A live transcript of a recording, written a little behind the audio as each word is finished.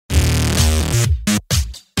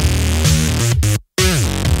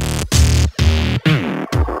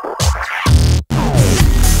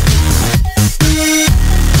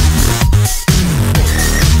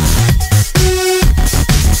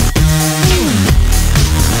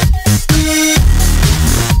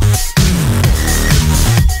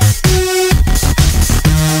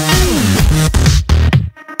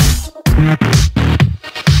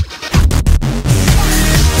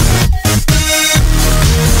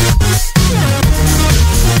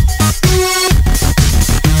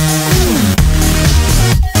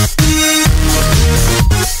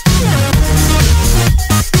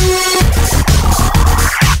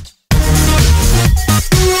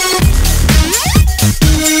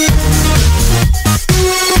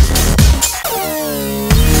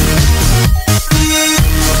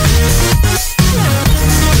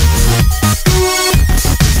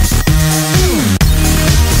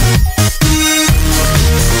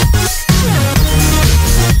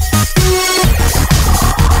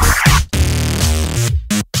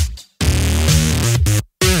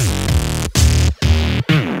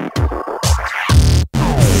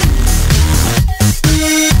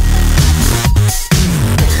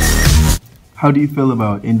How do you feel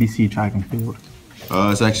about NBC track and field?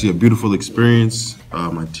 It's actually a beautiful experience.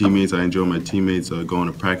 My teammates, I enjoy my teammates going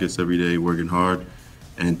to practice every day, working hard,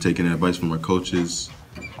 and taking advice from our coaches.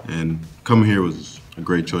 And coming here was a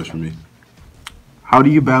great choice for me. How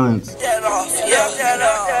do you balance? All of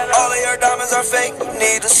your diamonds are fake. You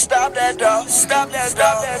need to stop that dog. Stop that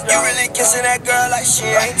dog. You really kissing that girl like she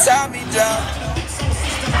ain't tied me down.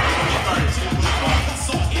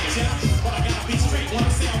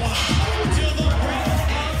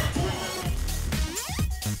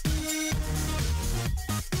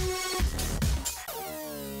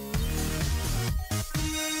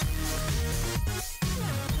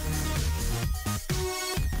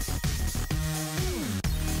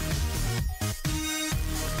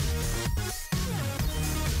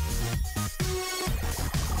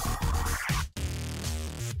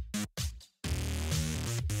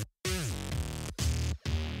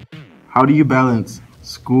 How do you balance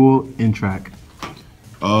school and track?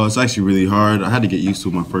 It's actually really hard. I had to get used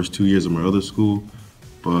to my first 2 years of my other school,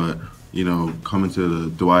 but coming to the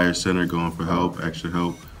Dwyer Center, going for help, extra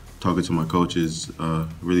help, talking to my coaches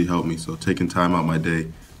really helped me. So taking time out my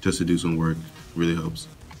day just to do some work really helps.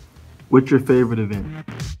 What's your favorite event?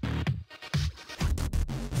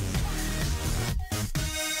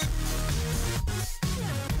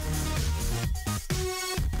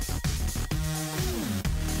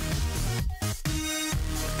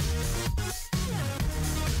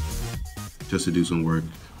 Just to do some work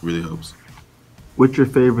really helps. What's your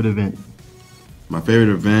favorite event? My favorite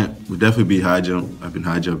event would definitely be high jump. I've been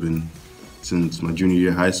high jumping since my junior year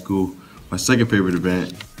of high school. My second favorite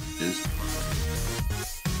event is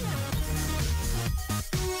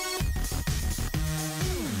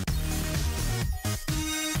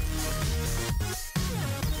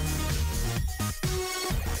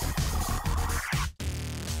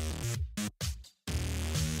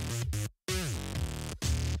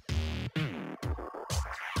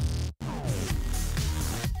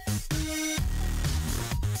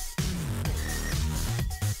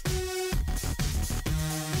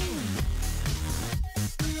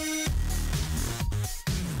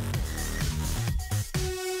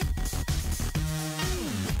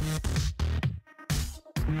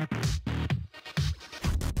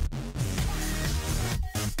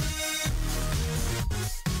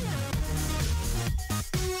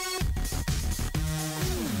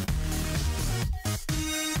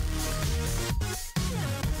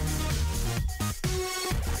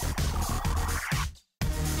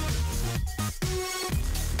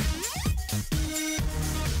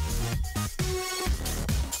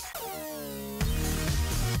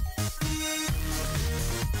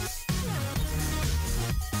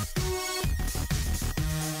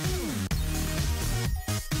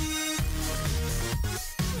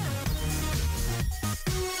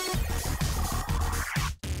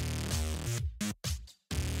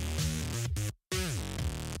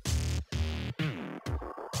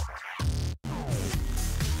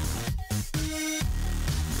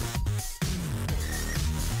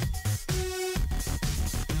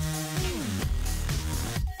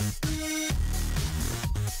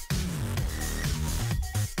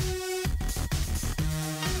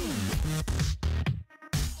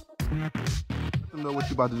know what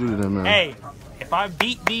you about to do to them, man. Hey, if I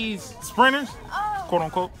beat these sprinters, quote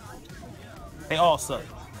unquote, they all suck.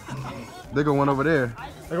 They go one over there.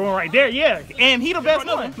 They're going right there, yeah. And he the best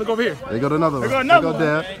one. Look over here. They go to another one. They go another one.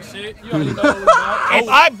 If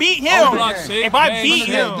I beat him, if I beat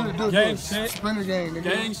him, gang shit. Sprinter gang, nigga.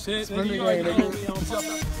 Gang shit. Sprinter gang,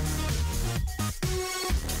 nigga.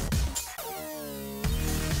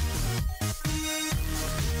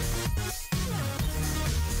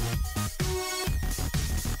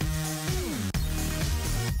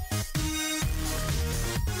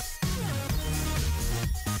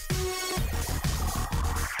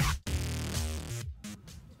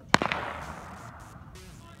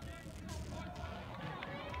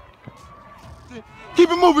 Keep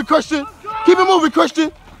it moving, Christian. Keep it moving,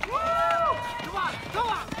 Christian.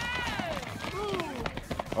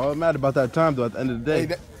 All mad about that time, though, at the end of the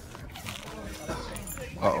day.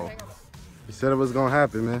 Uh-oh. He said it was going to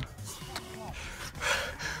happen, man.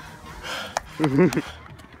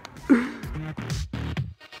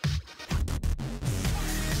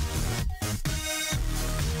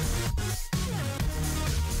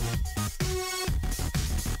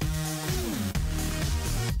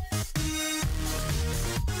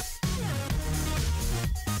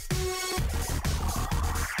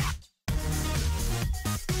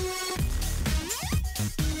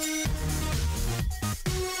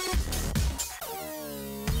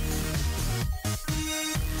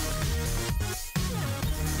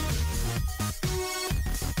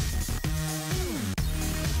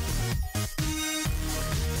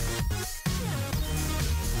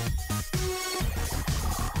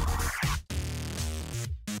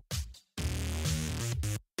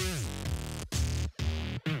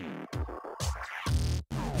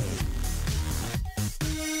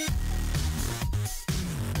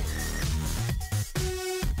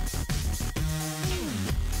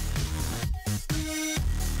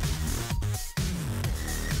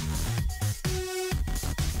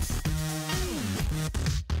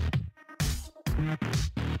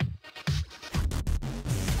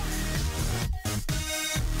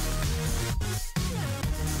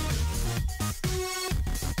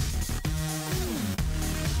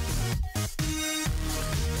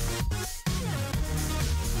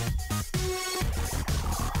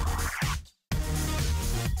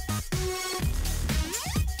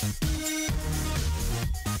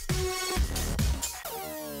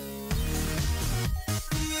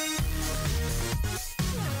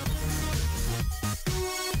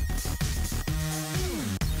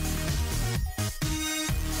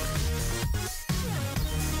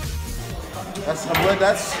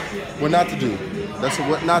 That's what not to do. That's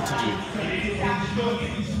what not to do.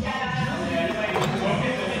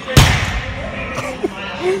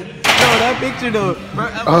 No, that picture though.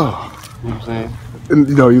 Oh, You know what I'm saying? and,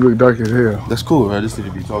 you know, you look dark as hell. That's cool. I just need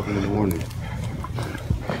to be talking in the morning.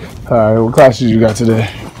 All right, what classes you got today?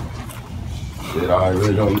 Shit, I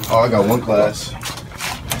really don't. Oh, I got one class.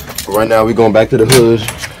 But right now, we going back to the hood.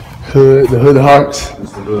 The hood of hearts.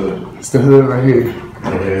 It's the hood. It's the hood right here.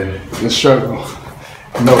 Yeah. The struggle.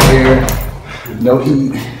 No air, no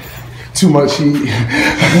heat, too much heat.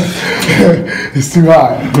 It's too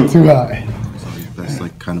high, too high. So that's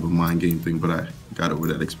like kind of a mind game thing, but I got over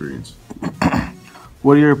that experience.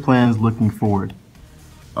 What are your plans looking forward?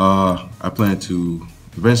 I plan to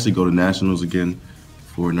eventually go to nationals again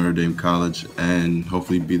for Notre Dame College and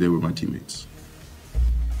hopefully be there with my teammates.